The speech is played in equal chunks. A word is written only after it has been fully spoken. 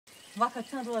वक्त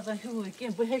छन रोजान हूँ कह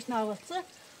बह हेचनवस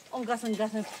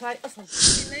गसन फ्राई असल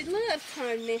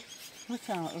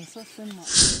वुचान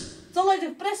चल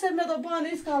लग प्रेसर मे दोप बंद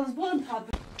इस कालस बंद था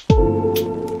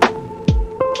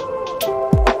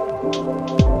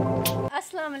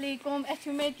अस्सलाम वालेकुम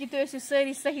उम्मीद कि तुम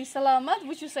सारी सही सलामत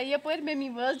वो सा यपर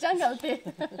मे वज जंगल ते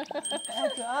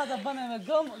आदा बन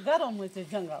गरम मे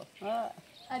जंगल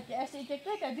अत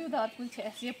कत दिवदार कुल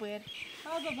यपर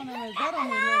आदा बन गरम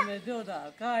मे दिवदार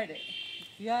गाड़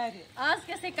यार आज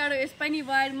कैसे कड़ो पन्नी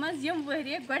वार मज यम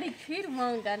वहरिये गोडिक फिर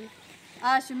वांगन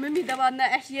आज मम्मी दपान ना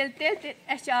आज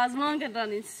वांगन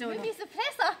रन सोन मम्मी सह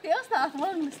फ्रेश अत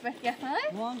वांगनस पे क्या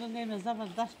वांगन गई मे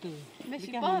जबरदस्त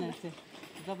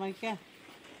दपान क्या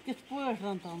कित पे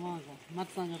रन वांगन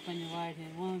मरचांगन पन्नी वार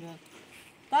वांगन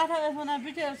तथ वन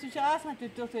बिचार सह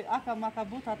तुथ अका मका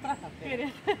बूथा त्रखा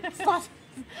सह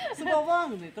गो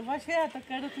वांगन तो बह शेत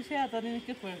कड़ तो शेत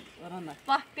कित रन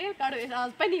पख तेल कड़ो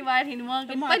आज पन्नी वार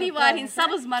वांगन पन्नी वार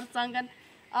सब्ज मरचांगन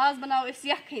आज बनाओ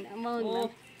यखनी वांगन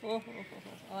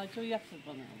आज यखन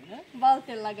बना बाल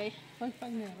तेल लगे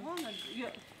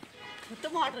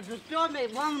टमाटर पे मे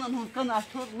वांगन हूँ कन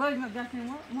लग मे गन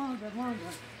वांगन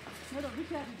वांगन मे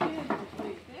बिचार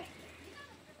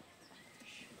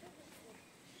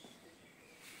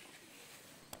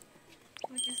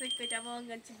कत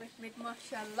वांगन बचमत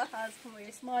माशाअल्लाह आज हम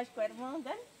माज कोर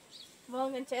वांगन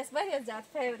वांगन ज्यादा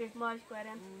फेवरेट माज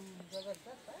कोरन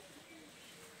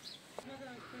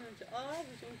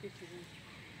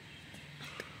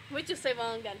वो से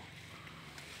वांगन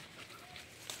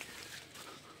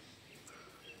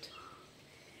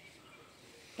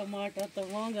टमाटर तो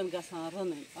वांगन गसान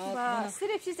रन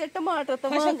सिर्फ से टमाटर तो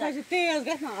वांगन तेज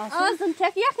गसान आज हम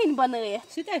क्या यखनी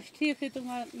बनायत सह ठीक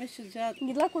मे ज्यादा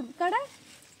ये लकुट कड़ा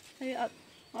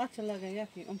अत लगान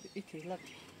यखनी इथे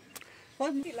लगती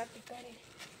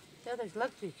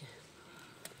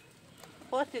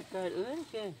पत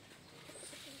क्या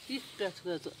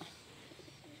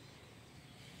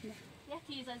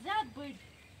ज्यादा बड़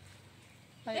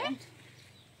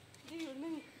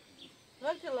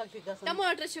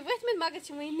टमाटर वथमत मगर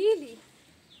वह नीली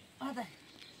अदा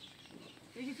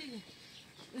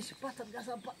पत्थर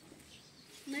गसान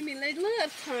मम्मी लग लर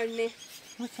छाड़ने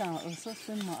वुचान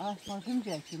हम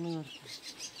जाए लर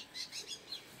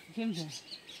हम जाए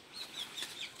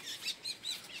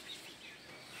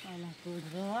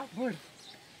बड़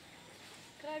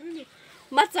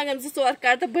मरचांगन जोर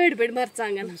कड़ तो बड़ बड़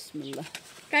मरचांगन बिस्मिल्लाह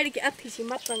कड़ के अथी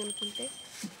मरचांगन कुन ते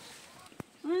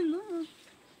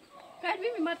कड़ भी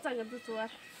मरचांगन जोर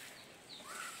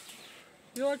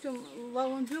योर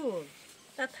ववन ब्यूल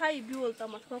तथाई ब्यूल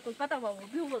तमत खोकन पता वो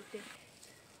ब्यूल ते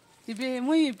बे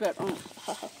वहीं पे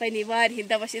पन्नी वार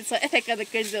दपस इथे कद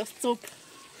कर चुप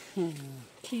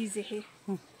खीजे हे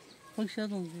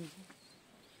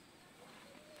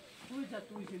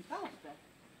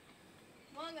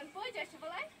वांगन पोजा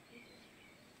बलाय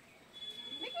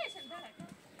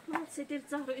से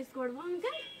चरो इस गोड़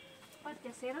वांगन पत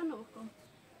क्या से रनो को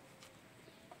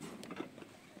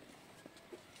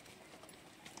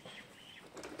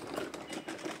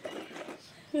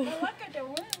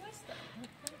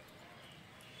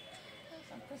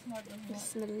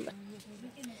बिस्मिल्लाह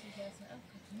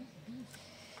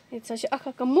ये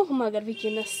अख मुह मगर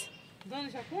वनस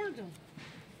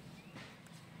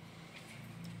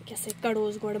कैसे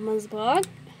कड़ोस गोड़ मज बाग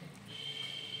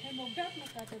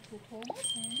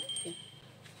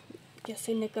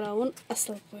कैसे निकराउन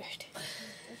असल पट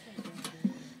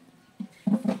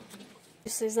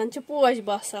जन पोश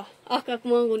बासा अख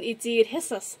वांगुन ई चीर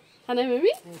हिस्सस है ना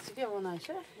मम्मी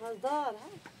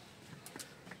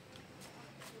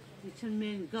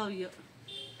मेन गौ ये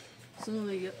सोन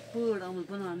ये पड़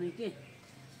आमुत बनाने कह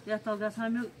ये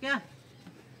गसान मे क्या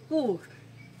कूट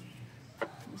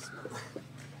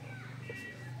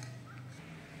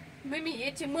मम्मी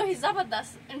ये मही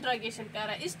जबरदस्त इंट्रोगेशन कर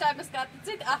इस टाइमस कर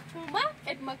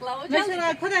मकलाव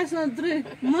खुदा सन द्र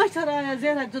मच्छर आया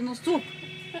जेरा दिन चुप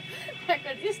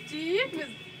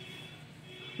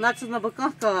नत ना बह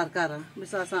कार कर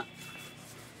घर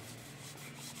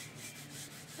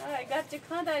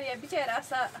खानदारिया बिचार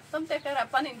तम तक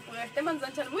पन पन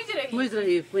जन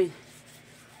मुजरही पे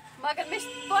मगर मे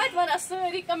वन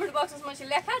सारी कमेंट बॉक्स मज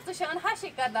लेखा षान हश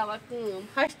करना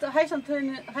हशन तो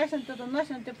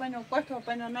नशन तो पो कठो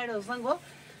पो नड़ो जंगो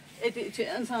ये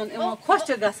इंसान खुश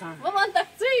गसान वो वन तक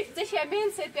ऐ मेन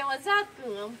सवान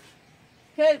ज्यादा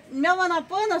मे वन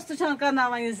पानस तुम करना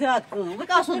यह ज्यादा वह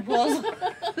कसन बोज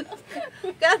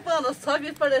क्या पानस थक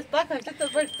पे पकान तित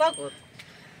पे पकुर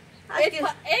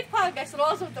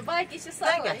रोज तो बाकी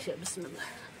बिस्मिल्लाह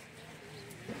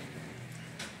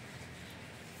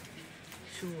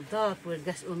शूर दार पड़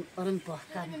गस रंग पाक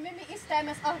कर मम्मी इस टाइम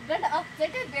अस अख गंड अख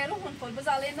जटे बे रोहन फुल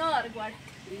बजाले नार गड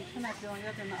छना पेवन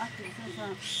यतन अति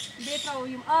संसान बे त्राव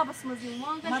यम आबस मज यम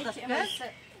वांगन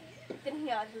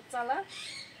तिनहियार चला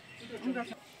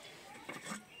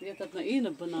यतन इन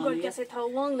बनान गड कैसे था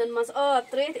वांगन मज आब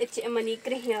त्रेत एच एमनी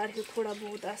क्रिहियार थोड़ा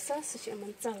बहुत आसा सच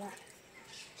एमन चला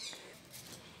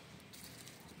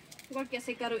गड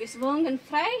कैसे करो इस वांगन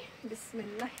फ्राई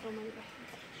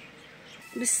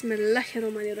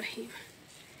बिस्मिल्लाहिर्रहमानिर्रहीम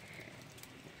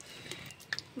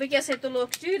वे कैसे तुलो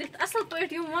चूरित असल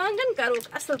पट यम वांगन करो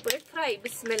असल पट फ्राई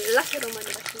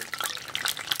बिस्मिल्लाहिर्रहमानिर्रहीम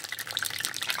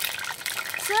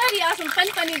सारी आसन पन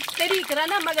पनी तरीक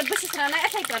रना मगर बस रना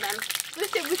एथे करन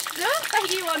तुझे बुझो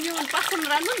तही व म्यून पसंद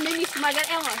रनु मेनिस मगर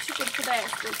एवा शुक्र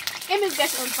खुदायस कुन एमिस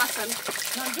गस उन पसंद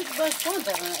ना दिस बस कोन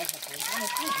तरह ऐसा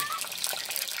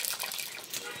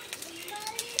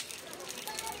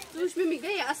तुझ में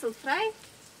गई असल फ्राई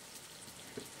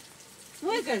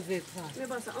वो कैसे था मैं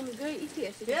बस हम गई इथी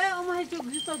ऐसे ये हम है जो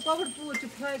जिस तो पावर पूछ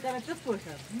फ्राई करा किस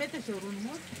पोषा मैं तो शोरूम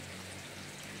में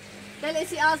पहले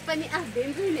सी आज पनी आ दिन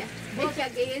ने देखा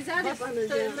गई ज्यादा पहले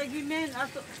तो लगी मैं आ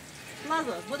तो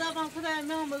प्लाजा बुदा पान खुदा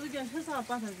मैं हम लोग जन हिसाब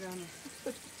पास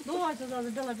जाना दो आज तो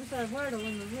डला बिसा वर्ड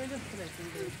वन वो जो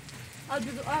फ्राई आज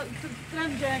जो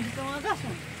ट्रेन जाएंगे तो आगा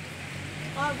सुन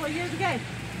आ वो ये गए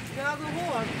जागो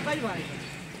हो बाय बाय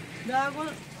जागो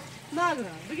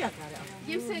नागरा बिया करे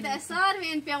ये से द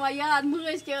सारवेन पेवा याद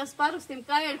मुगज के उस पारुस तिम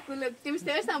कायर कुल तिम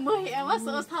से ऐसा मोह एवस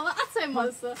उस थावा अच्छे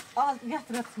मस आ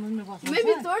यत रख मन में बस मैं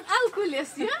भी तोड़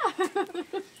अलकुलेस या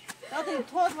ताते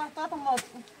थोड़ वा ताते मत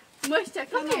मस्ता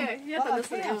कमे ये तो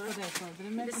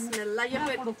बिस्मिल्लाह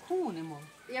ये पर खून है मो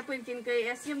ये पर किन के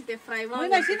एसएम ते फ्राई वा वो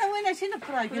ना सीना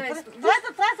फ्राई के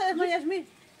ट्राई मैं यस्मी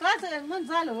ट्राई मन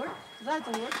जालोड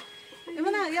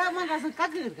इमना या मन का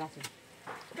कगir गासे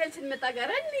टेंशन में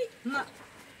तगरनी ना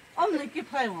हमने की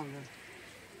फ्राई वांगे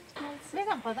मैं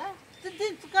का पता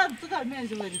तुका मैं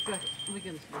जो मेरी पर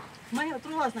वीकेंड मैं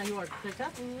तो वास ना योर अच्छा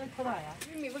थोड़ा या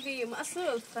मी बगे ये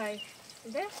असल फ्राई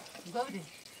दे गवदी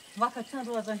वक्त छन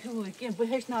रोजन हु के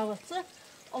बहेशना वस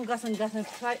हम गसन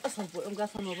फ्राई असल हम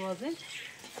गसन रोजन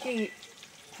के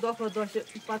दोखो दोश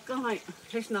पत कहां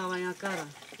हेशनावा या करा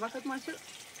वक्त मा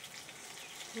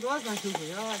रोजन हु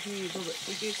या ही दो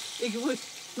एक वो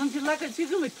नंत लक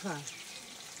चिगु में था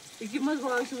एक मज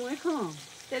वास में खां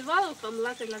तेल वालो कम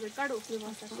लक काडो के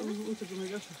वासा उनको में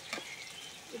जैसा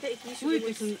इते एक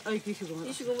वो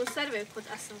किसी को वो सर्वे खुद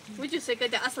असल मुझे से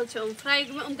कहते असल छ फ्राई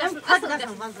गसन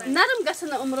असल नरम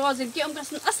गसन रोजन के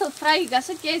गसन असल फ्राई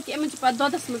गसन के एम छ पा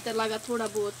दोदस मत लगा थोड़ा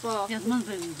बहुत पा यस मन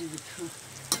पे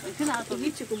इतना तो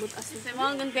ये छ गुमत असल से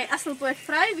वांगन गए असल पट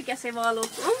फ्राई भी कैसे वालो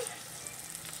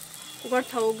गड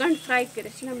थाओ गंड फ्राई करे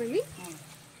छ ना मम्मी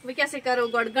वे कैसे करो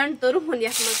गड गंड तो रुहन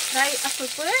यस में फ्राई असल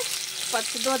पट पत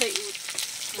दोदे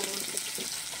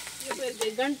ये पर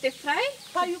गंड ते फ्राई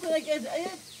पायु को के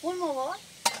कौन मोवा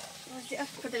आज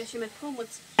अफकदर छ में थोमत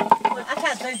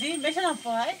अच्छा दजी मेशन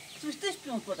पाई सुस्तिस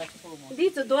पियों पता छ पोमो दी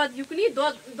तो दोद युकनी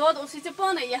दोद ओसी छ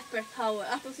पाने यत पर थाओ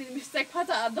अतोसी मिस्टेक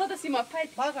फता दोद सीमा फाइट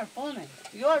बागर पाने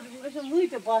योर मेशन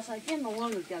मुइते बासा के न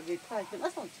वन क्या गई था के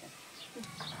असल छ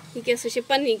ये कैसे छ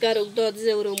पन्नी गारो दोद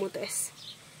जवरो मोतस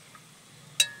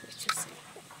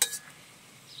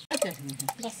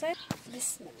बस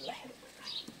बिस्मिल्लाह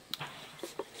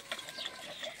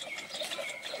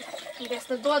गैस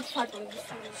तो दूध फाटून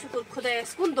शुक्र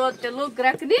खुदायस कुन दूध ते लोग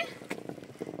ग्रकने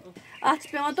आज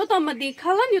पेवान तोतम दी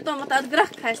खलन युतम तत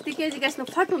ग्रक खस तिकेज गैस न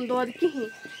फाटून दूध किहि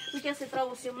वे कैसे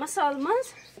त्रावस ये मसाल मंज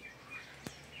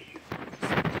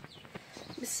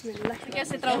बिस्मिल्लाह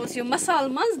कैसे त्रावस ये मसाल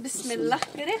मंज बिस्मिल्लाह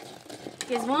करे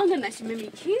केज वांगन अश मम्मी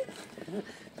खी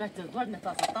कच्चा दूध न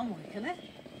ता तमो है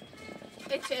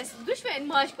एचएस दुश्मन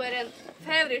माश करन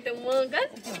फेवरेट वांगन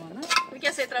वे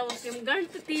कैसे त्रावस ये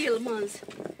गंट तेल मंज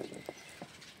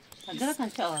अगर का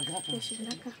चावा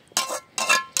घाटा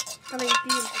कल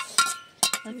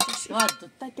तीन स्वाद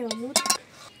तते मूत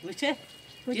वचे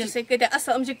मुझे से कहते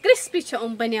असल हम क्रिस्पी छ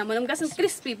बनिया हम गसन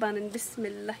क्रिस्पी बनन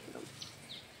बिस्मिल्लाह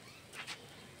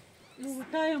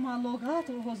टाइम मा लोग हाथ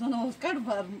हो जनो कट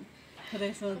बार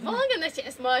रेसो वांगन छ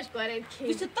एस माश करन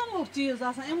ये तमो चीज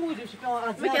आसा एमोजी छ पेवा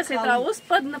आज वे कैसे त्रावस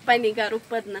पदन पनी गारो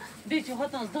पदना बे छ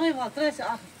होतन दय वा त्रेस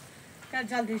आ कर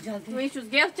जल्दी वे छ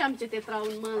गेव चमचे ते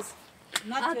त्रावन मंज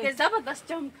आके जबरदस्त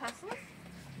चम खास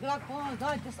ग्राक हो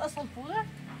दाय तस असल पूरा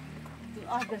तो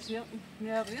आज से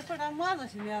मेरा ये थोड़ा माजा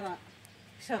से मेरा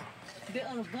सब दे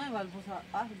अन दय वाल बुसा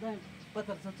आ दय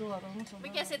पतर से तो आरो वे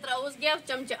कैसे त्रावस गेव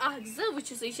चमचे आ ज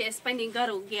वच से एस पनी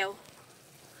गारो गेव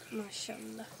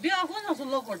माशाअल्लाह बे आ हो न सो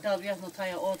लोको डाल या न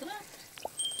थाया ओtra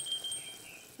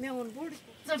मैं उन बोर्ड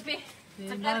जबे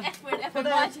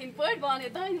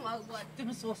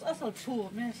Temos asal chu,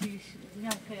 minha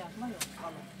filha, maior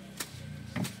fala.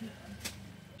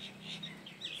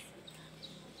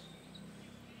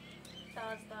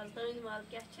 ताज दानवाल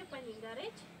क्या छे पनी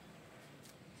गरच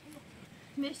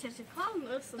मेशर से खान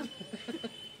असल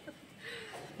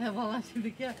है वाला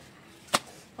şimdi क्या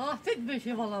tek bir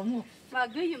şey valla mu.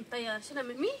 Bak gıyım tayar şuna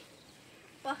mimi.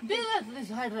 Bak Biraz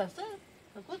hayrası.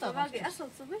 bak asıl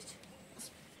sıvış.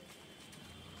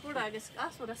 Burada gis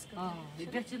as burası.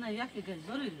 Geçene yakı gel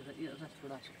zor ya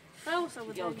burada. Tamam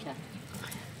sabır. Yok ya.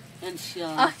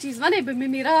 İnşallah. Ah çiz var ne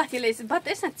mimi rahat gelesi. Bat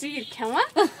esen çiğir kema.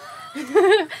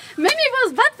 Mimi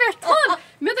was bat ver ton.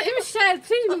 Met de imme şahel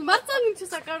fridge met matzangen zu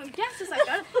sakar und gas zu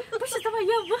sakar. Bu şey tamam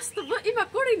ya wusste bu ima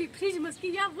kori ni fridge mas ki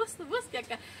ya wusste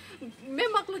ya. मैं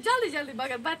मकलो जल्दी जल्दी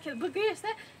मगर बात खेल बगैर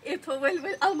से ये तो वेल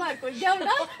अलमार को गया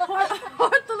ना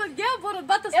और तो लोग गया बोलो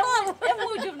बात तो ये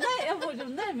मौजूद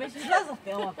नहीं मैं शिरा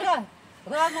सकते हो क्या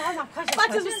रात में हम खास बात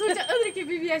तो सोचा अंदर की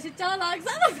बीवी ऐसे चाल आग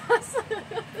ज़्यादा बस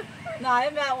ना ये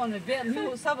मैं उन बे न्यू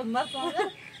सब मत ना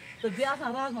तो बिया ना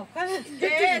रात में खास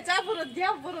ये चाबुर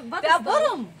गया बोलो बात या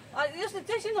बोलूं ये से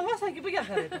चेशी ना मसा की बगैर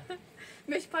करे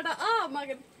मैं पड़ा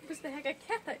मगर कुछ नहीं है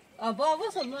क्या था अब वो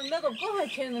सब मैं तो कहाँ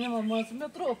खेलने में मस्त मैं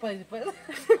तो पाई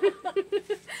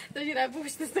तो ये रात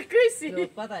पूछते से कैसी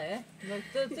पता है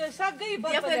तो शाक गई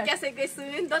बात या फिर कैसे कैसे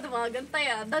इन दद वांगन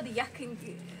तैयार दद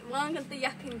यखनी वांगन तो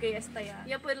यखनी गई इस तैयार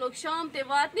या फिर लोग शाम ते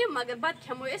बात नहीं मगर बात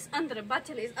खेमो इस अंदर बात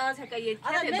चले इस आज है का ये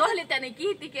दोहले तने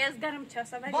की थी कि इस गर्म छा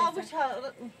सब है बाबू छा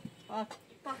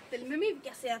पागल मम्मी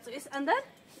कैसे आ तो इस अंदर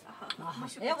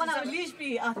ये वाला लीज भी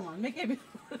आत्मा मैं के भी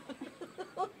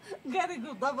Gari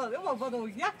dava, eu vou dar o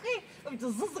Yakhni, eu te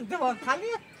zuzo que deu a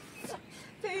calinha.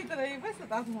 Tem aí, vai ser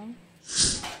dado não.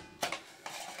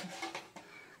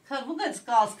 Cara, vou ganhar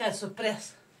descalço, que é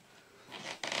surpresa.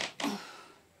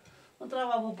 Vou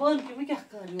travar o banco, que me quer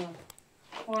carinho.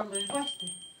 Olha, eu gosto.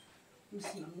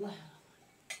 Bismillah.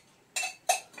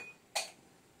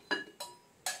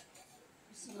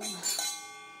 Bismillah.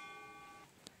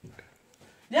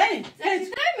 E aí?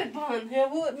 met ban Eu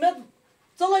vou,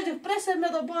 चलो जो press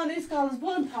में तो बान इस काल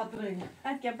बान था रही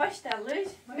है क्या बस्ता लज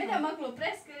मैं तो मकलो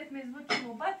प्रेस करे में वो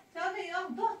क्यों बात चले आप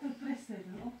दो तो प्रेस है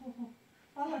ओहो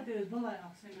वाला तो बला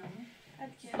आसे ना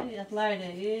अच्छा ये लाइड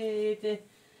ये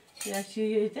या शी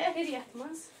हिरियत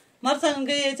मस मरसंग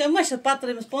गए च मश पात्र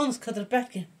में पांस खतर बैठ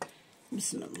के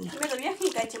बिस्मिल्लाह मैं तो यखनी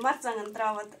का च मरसंगन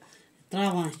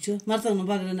त्रावा छु मरसंग न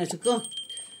बगरे न छु को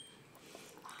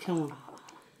क्यों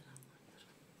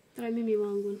त्रा मिमी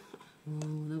वांगुन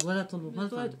Agora tô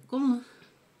como?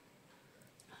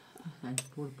 Ai,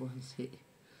 por se.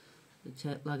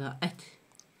 Deixa lagar et.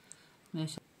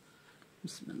 Mexe.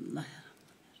 Bismillah.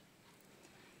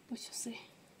 Posso ser.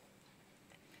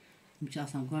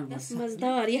 Mchasam gor bas.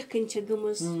 Mazdar yakin ç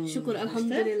gımız. Şükür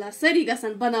elhamdülillah. Sari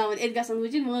gasan banaवन et gasan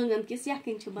vujin wangan kis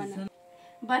yakin ç bana.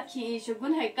 Baki şu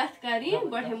gün hay kat kari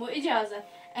gor hemo ijazat.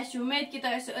 Aš उम्मीद की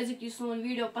तरह से अजक सोन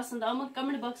video पसंद आमुत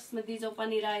comment box में दीजो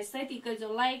पनी राय सती करो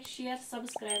like share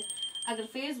subscribe अगर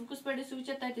फेसबुक पर दिसो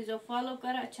तत फॉलो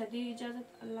कर अच्छा दी इजाजत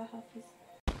अल्लाह हाफिज।